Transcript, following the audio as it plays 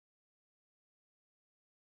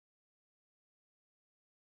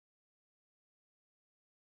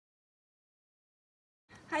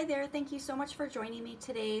Hi there, thank you so much for joining me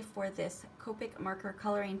today for this Copic marker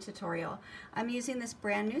coloring tutorial. I'm using this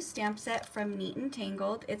brand new stamp set from Neat and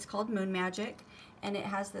Tangled. It's called Moon Magic, and it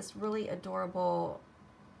has this really adorable,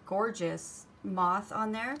 gorgeous moth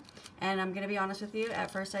on there. And I'm going to be honest with you,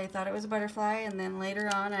 at first I thought it was a butterfly, and then later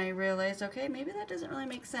on I realized, okay, maybe that doesn't really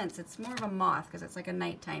make sense. It's more of a moth because it's like a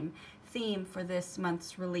nighttime theme for this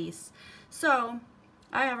month's release. So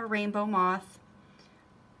I have a rainbow moth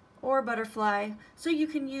or butterfly, so you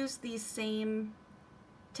can use these same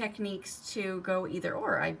techniques to go either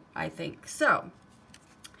or, I think. So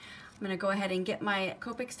I'm going to go ahead and get my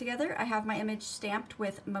Copics together. I have my image stamped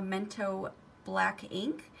with Memento black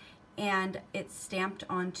ink, and it's stamped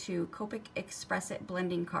onto Copic Express It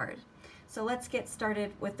blending card. So let's get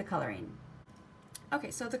started with the coloring.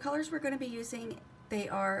 Okay, so the colors we're going to be using, they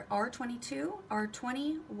are R22,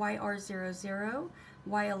 R20, YR00,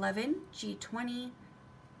 Y11, G20,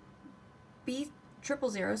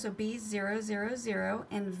 B000, so B000,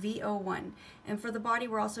 and V01. And for the body,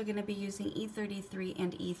 we're also going to be using E33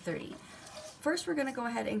 and E30. First, we're going to go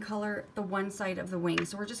ahead and color the one side of the wing.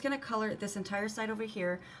 So we're just going to color this entire side over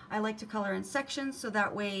here. I like to color in sections, so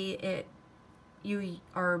that way you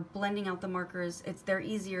are blending out the markers. They're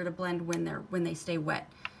easier to blend when they stay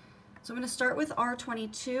wet. So I'm going to start with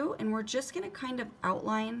R22, and we're just going to kind of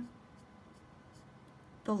outline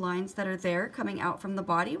the lines that are there coming out from the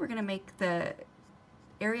body. We're going to make the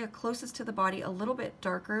area closest to the body a little bit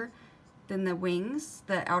darker than the wings,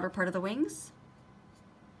 the outer part of the wings.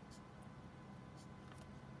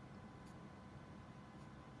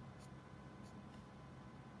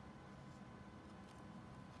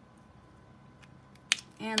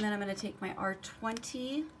 And then I'm going to take my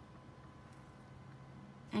R20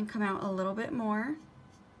 and come out a little bit more.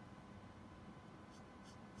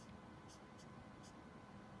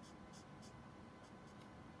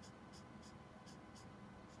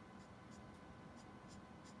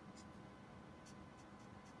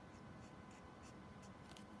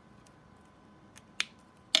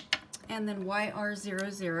 And then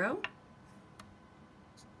YR00.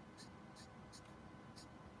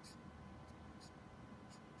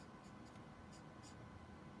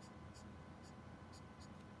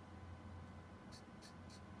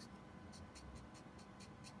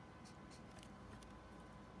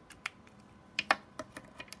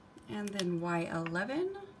 And then Y11.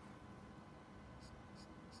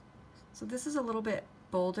 So this is a little bit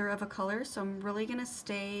bolder of a color, so I'm really going to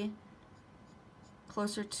stay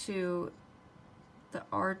closer to the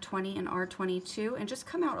R20 and R22 and just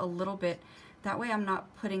come out a little bit. That way I'm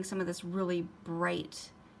not putting some of this really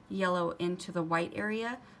bright yellow into the white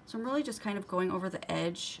area. So I'm really just kind of going over the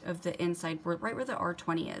edge of the inside, right where the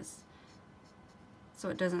R20 is. So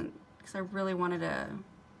it doesn't, because I really wanted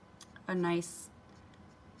a nice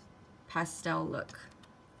pastel look.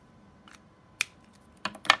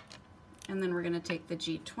 And then we're going to take the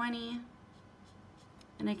G20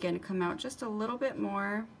 and again come out just a little bit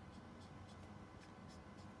more.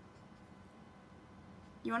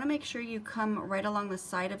 You want to make sure you come right along the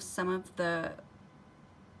side of some of the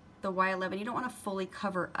Y11. You don't want to fully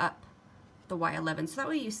cover up the Y11, so that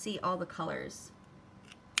way you see all the colors.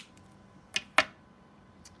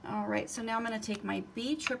 Alright, so now I'm going to take my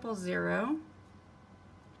B000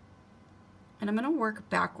 and I'm going to work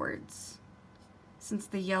backwards. Since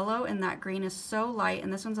the yellow and that green is so light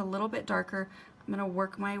and this one's a little bit darker, I'm going to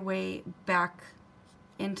work my way back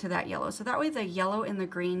into that yellow. So that way the yellow and the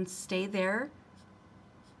green stay there.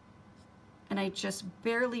 And I just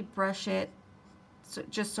barely brush it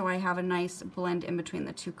just so I have a nice blend in between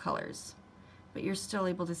the two colors. But you're still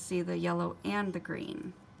able to see the yellow and the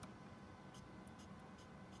green.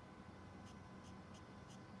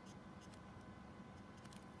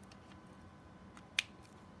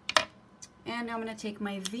 And now I'm going to take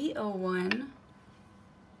my V01.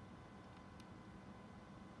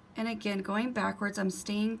 And again, going backwards, I'm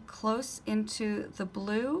staying close into the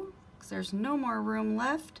blue because there's no more room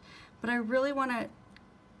left. But I really want to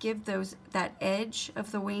give that edge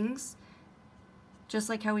of the wings, just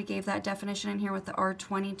like how we gave that definition in here with the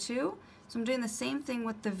R22. So I'm doing the same thing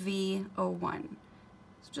with the V01.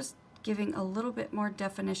 So just giving a little bit more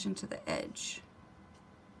definition to the edge.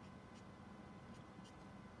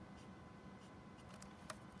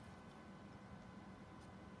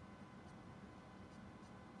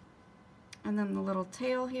 And then the little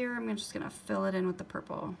tail here, I'm just going to fill it in with the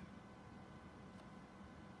purple.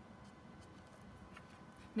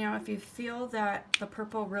 Now if you feel that the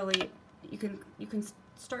purple really, you can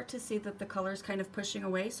start to see that the color is kind of pushing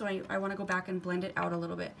away, so I want to go back and blend it out a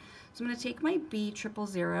little bit. So I'm going to take my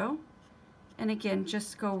B000 and again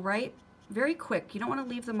just go right very quick. You don't want to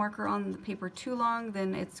leave the marker on the paper too long,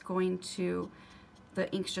 then it's going to,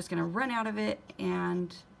 the ink's just going to run out of it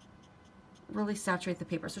and really saturate the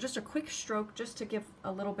paper. So just a quick stroke just to give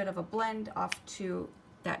a little bit of a blend off to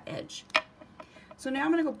that edge. So now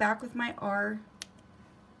I'm going to go back with my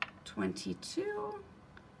R22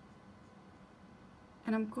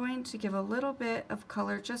 and I'm going to give a little bit of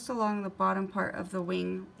color just along the bottom part of the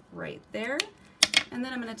wing right there. And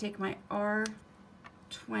then I'm going to take my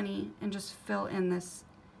R20 and just fill in this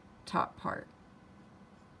top part.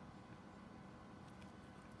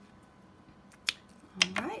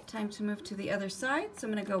 All right, time to move to the other side. So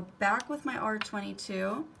I'm going to go back with my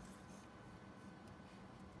R22.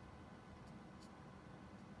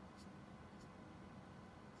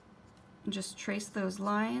 And just trace those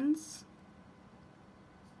lines.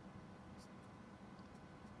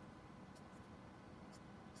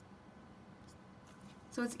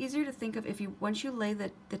 So it's easier to think of if you, once you lay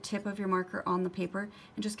the tip of your marker on the paper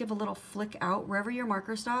and just give a little flick out, wherever your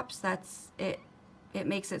marker stops, that's it. It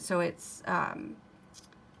makes it so it's,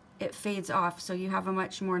 it fades off, so you have a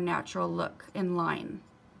much more natural look in line.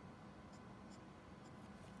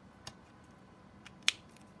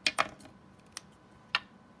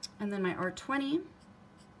 And then my R20.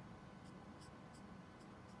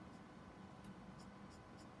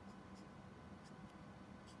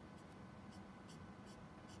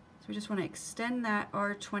 So we just want to extend that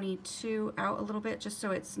R22 out a little bit just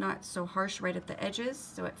so it's not so harsh right at the edges,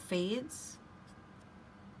 so it fades.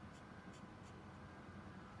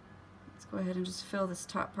 Let's go ahead and just fill this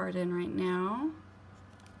top part in right now.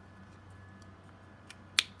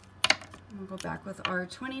 And we'll go back with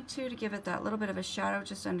R22 to give it that little bit of a shadow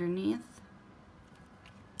just underneath.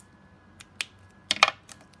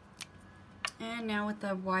 And now with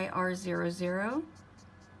the YR00,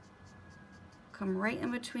 come right in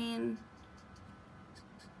between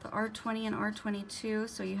the R20 and R22,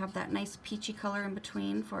 so you have that nice peachy color in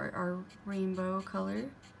between for our rainbow color.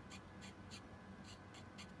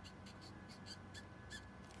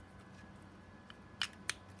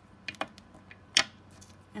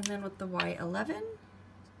 And then with the Y11,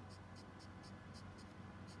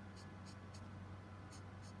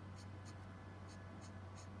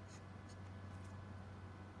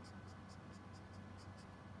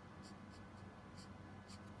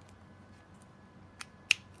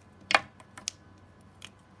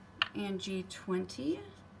 and G20.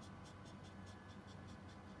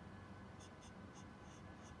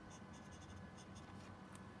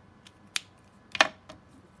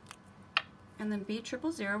 And then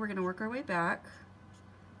B000, we're going to work our way back,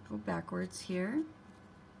 go backwards here.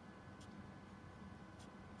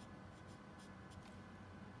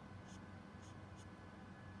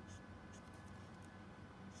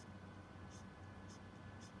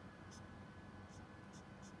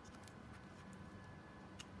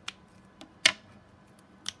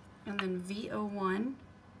 And then V01,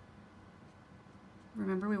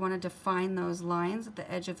 remember we want to define those lines at the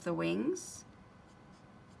edge of the wings.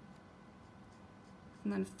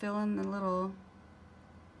 And then fill in the little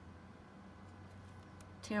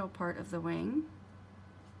tail part of the wing.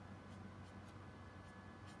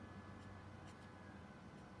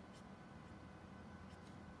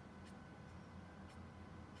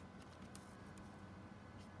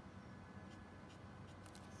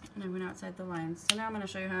 And I went outside the lines. So now I'm going to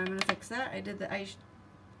show you how I'm going to fix that. I did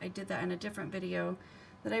that in a different video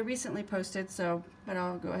that I recently posted, but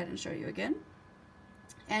I'll go ahead and show you again.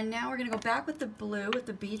 And now we're going to go back with the blue with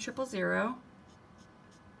the B000.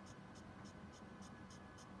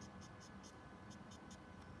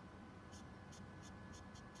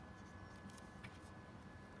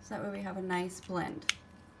 So that way we have a nice blend.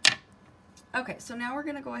 Okay, so now we're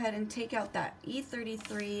going to go ahead and take out that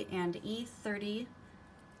E33 and E30.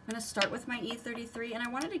 I'm going to start with my E33, and I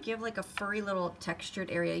wanted to give like a furry little textured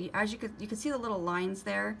area. As you could see the little lines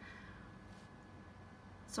there.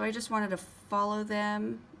 So I just wanted to follow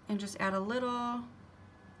them and just add a little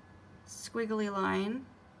squiggly line.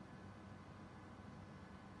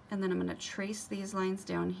 And then I'm going to trace these lines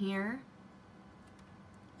down here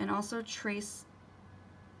and also trace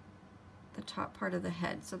the top part of the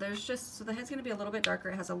head. So there's just, so the head's going to be a little bit darker.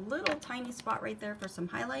 It has a little tiny spot right there for some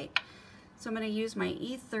highlight. So I'm going to use my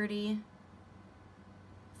E30,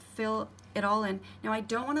 fill it all in. Now I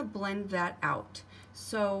don't want to blend that out.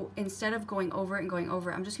 So instead of going over it and going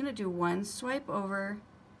over, I'm just going to do one swipe over,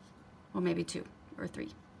 well maybe two or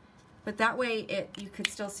three. But that way you could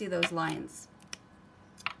still see those lines.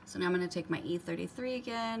 So now I'm going to take my E33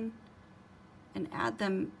 again and add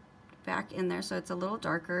them back in there so it's a little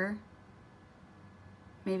darker.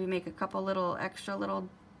 Maybe make a couple little extra little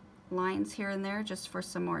lines here and there just for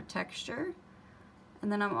some more texture.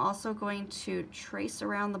 And then I'm also going to trace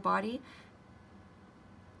around the body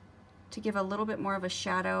to give a little bit more of a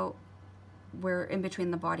shadow where in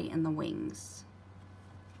between the body and the wings.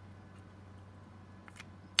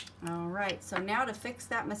 All right, so now to fix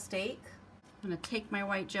that mistake, I'm going to take my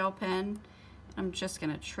white gel pen. I'm just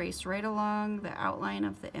going to trace right along the outline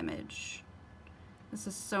of the image. This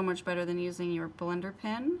is so much better than using your blender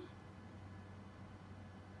pen.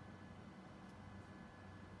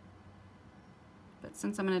 But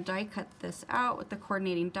since I'm going to die cut this out with the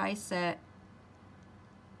coordinating die set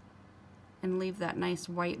and leave that nice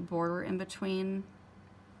white border in between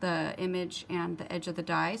the image and the edge of the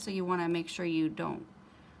die, so you want to make sure you don't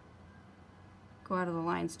go out of the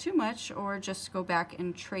lines too much, or just go back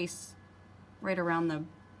and trace right around the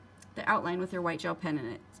outline with your white gel pen,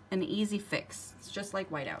 and it's an easy fix. It's just like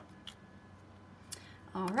whiteout.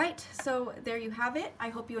 All right, so there you have it. I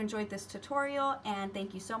hope you enjoyed this tutorial, and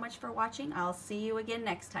thank you so much for watching. I'll see you again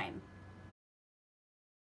next time.